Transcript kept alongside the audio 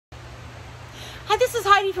Hi, this is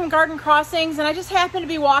Heidi from Garden Crossings, and I just happened to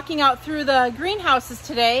be walking out through the greenhouses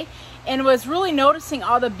today and was really noticing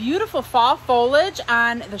all the beautiful fall foliage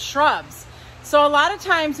on the shrubs. So a lot of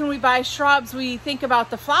times when we buy shrubs, we think about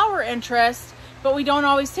the flower interest, but we don't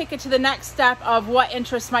always take it to the next step of what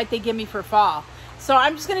interest might they give me for fall. So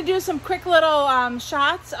I'm just going to do some quick little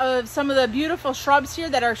shots of some of the beautiful shrubs here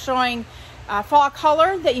that are showing fall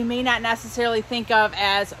color that you may not necessarily think of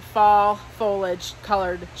as fall foliage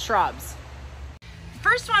colored shrubs.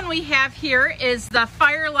 First one we have here is the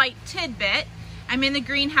Firelight Tidbit. I'm in the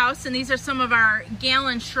greenhouse and these are some of our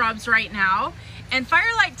gallon shrubs right now. And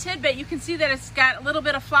Firelight Tidbit, you can see that it's got a little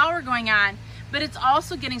bit of flower going on, but it's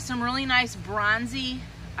also getting some really nice bronzy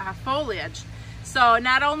foliage. So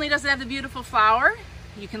not only does it have the beautiful flower,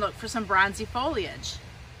 you can look for some bronzy foliage.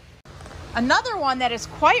 Another one that is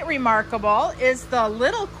quite remarkable is the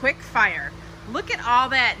Little Quickfire. Look at all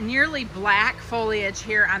that nearly black foliage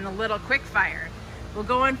here on the Little Quickfire. We'll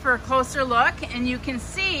go in for a closer look and you can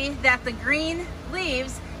see that the green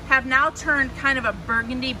leaves have now turned kind of a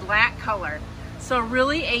burgundy black color. So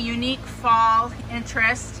really a unique fall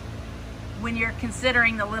interest when you're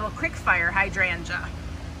considering the Little Quickfire hydrangea.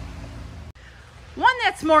 One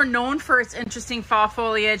that's more known for its interesting fall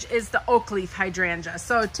foliage is the oak leaf hydrangea.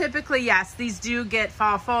 So typically, yes, these do get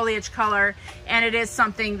fall foliage color and it is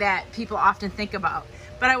something that people often think about.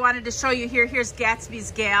 But I wanted to show you here, here's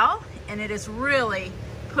Gatsby's Gal, and it is really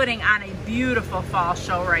putting on a beautiful fall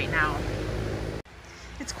show right now.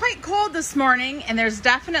 It's quite cold this morning and there's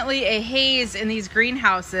definitely a haze in these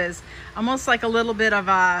greenhouses, almost like a little bit of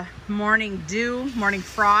a morning dew, morning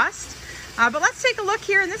frost. But let's take a look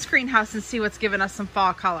here in this greenhouse and see what's giving us some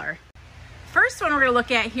fall color. First one we're going to look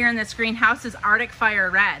at here in this greenhouse is Arctic Fire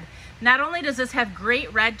Red. Not only does this have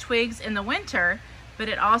great red twigs in the winter, but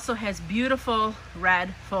it also has beautiful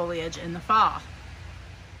red foliage in the fall.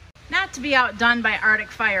 Not to be outdone by Arctic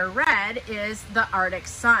Fire Red is the Arctic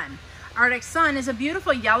Sun. Arctic Sun is a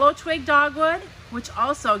beautiful yellow twig dogwood, which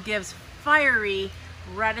also gives fiery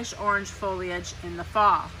reddish orange foliage in the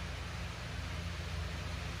fall.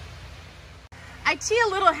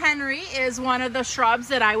 Itea Little Henry is one of the shrubs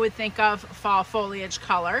that I would think of fall foliage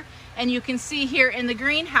color. And you can see here in the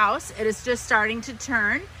greenhouse, it is just starting to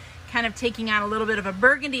turn, kind of taking on a little bit of a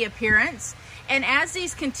burgundy appearance. And as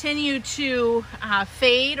these continue to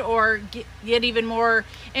fade or get even more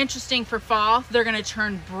interesting for fall, they're going to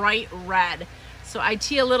turn bright red. So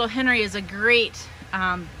Itea Little Henry is a great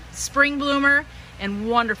spring bloomer and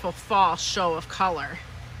wonderful fall show of color.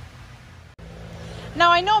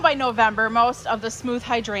 Now I know by November most of the smooth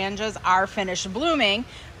hydrangeas are finished blooming,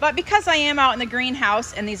 but because I am out in the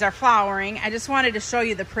greenhouse and these are flowering, I just wanted to show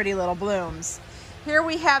you the pretty little blooms. Here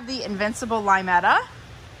we have the Invincible Limetta,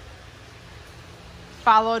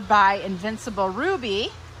 followed by Invincible Ruby,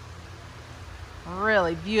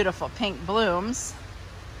 really beautiful pink blooms.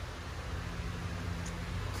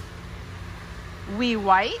 Wee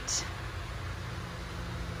White,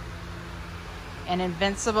 and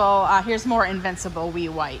Invincible, here's more Invincible Wee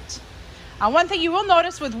White. One thing you will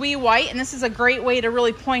notice with Wee White, and this is a great way to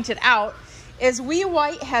really point it out, is Wee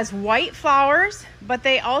White has white flowers, but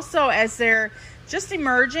they also, as they're just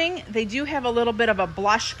emerging, they do have a little bit of a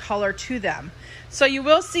blush color to them. So you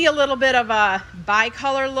will see a little bit of a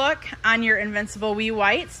bicolor look on your Invincible Wee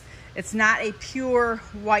Whites. It's not a pure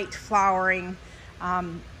white flowering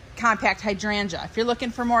compact hydrangea. If you're looking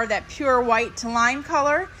for more of that pure white to lime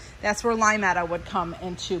color, that's where Limetta would come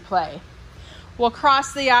into play. We'll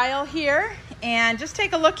cross the aisle here and just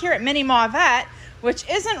take a look here at Mini Mauvette, which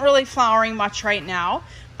isn't really flowering much right now,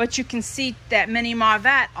 but you can see that Mini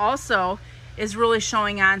Mauvette also is really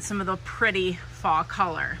showing on some of the pretty fall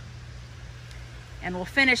color. And we'll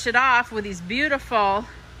finish it off with these beautiful,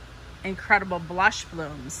 incredible blush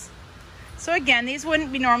blooms. So again, these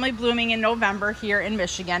wouldn't be normally blooming in November here in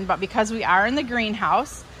Michigan, but because we are in the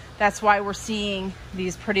greenhouse, that's why we're seeing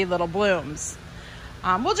these pretty little blooms.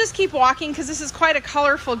 We'll just keep walking because this is quite a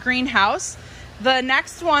colorful greenhouse. The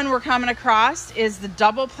next one we're coming across is the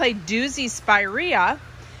Double Play Doozy Spirea,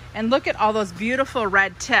 and look at all those beautiful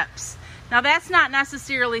red tips. Now that's not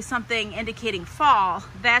necessarily something indicating fall,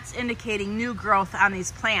 that's indicating new growth on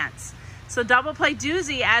these plants. So Double Play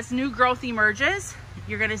Doozy, as new growth emerges,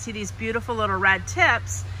 you're gonna see these beautiful little red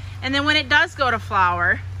tips. And then when it does go to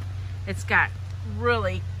flower, it's got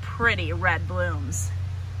really pretty red blooms.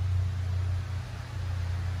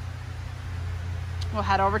 We'll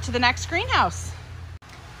head over to the next greenhouse.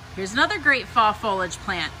 Here's another great fall foliage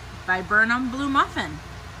plant, Viburnum Blue Muffin.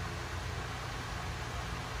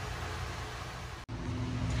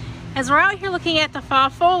 As we're out here looking at the fall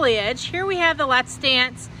foliage, here we have the Let's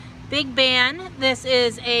Dance Big Ben. This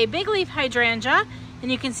is a big leaf hydrangea, and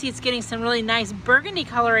you can see it's getting some really nice burgundy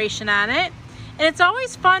coloration on it. And it's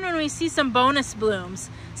always fun when we see some bonus blooms.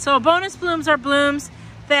 So bonus blooms are blooms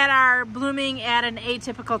that are blooming at an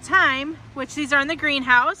atypical time, which these are in the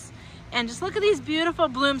greenhouse. And just look at these beautiful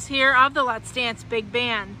blooms here of the Let's Dance Big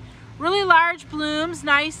Ben. Really large blooms,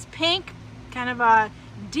 nice pink, kind of a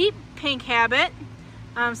deep pink habit.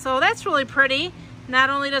 So that's really pretty. Not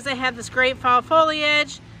only does it have this great fall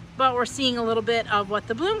foliage, but we're seeing a little bit of what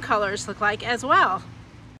the bloom colors look like as well.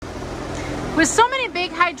 With so many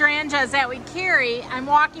big hydrangeas that we carry, I'm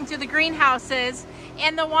walking through the greenhouses,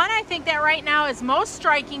 and the one I think that right now is most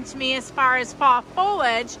striking to me as far as fall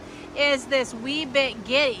foliage is this Wee Bit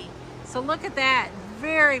Giddy. So look at that,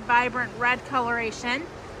 very vibrant red coloration.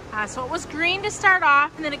 So it was green to start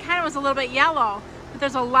off, and then it kind of was a little bit yellow, but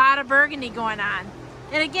there's a lot of burgundy going on.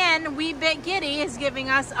 And again, Wee Bit Giddy is giving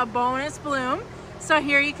us a bonus bloom. So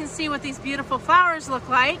here you can see what these beautiful flowers look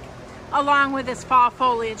like, along with this fall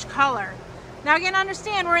foliage color. Now again,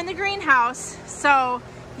 understand we're in the greenhouse, so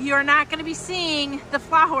you're not going to be seeing the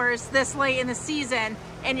flowers this late in the season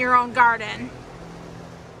in your own garden.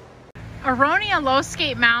 Aronia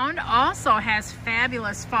Lowscape Mound also has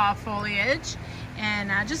fabulous fall foliage,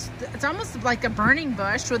 and it's almost like a burning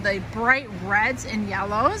bush with the bright reds and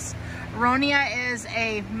yellows. Aronia is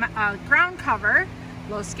a ground cover.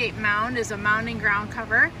 Lowscape Mound is a mounding ground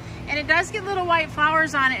cover, and it does get little white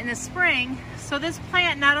flowers on it in the spring. So this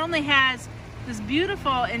plant not only has this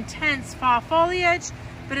beautiful intense fall foliage,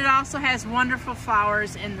 but it also has wonderful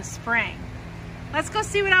flowers in the spring. Let's go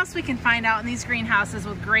see what else we can find out in these greenhouses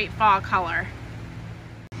with great fall color.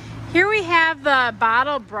 Here we have the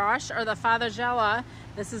bottle brush, or the Foliage.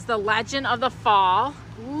 This is the Legend of the Fall.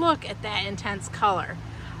 Look at that intense color.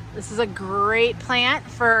 This is a great plant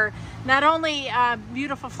for not only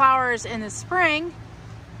beautiful flowers in the spring,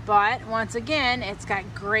 but once again, it's got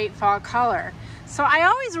great fall color. So I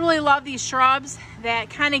always really love these shrubs that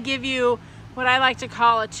kind of give you what I like to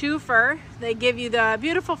call a twofer. They give you the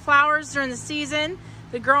beautiful flowers during the season,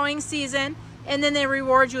 the growing season, and then they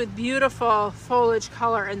reward you with beautiful foliage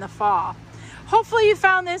color in the fall. Hopefully you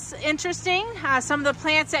found this interesting. Some of the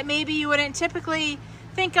plants that maybe you wouldn't typically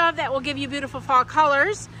think of that will give you beautiful fall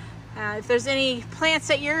colors. If there's any plants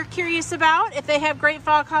that you're curious about, if they have great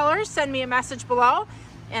fall colors, send me a message below,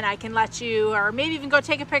 and I can let you, or maybe even go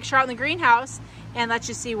take a picture out in the greenhouse and let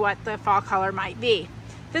you see what the fall color might be.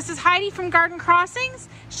 This is Heidi from Garden Crossings,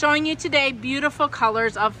 showing you today beautiful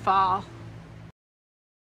colors of fall.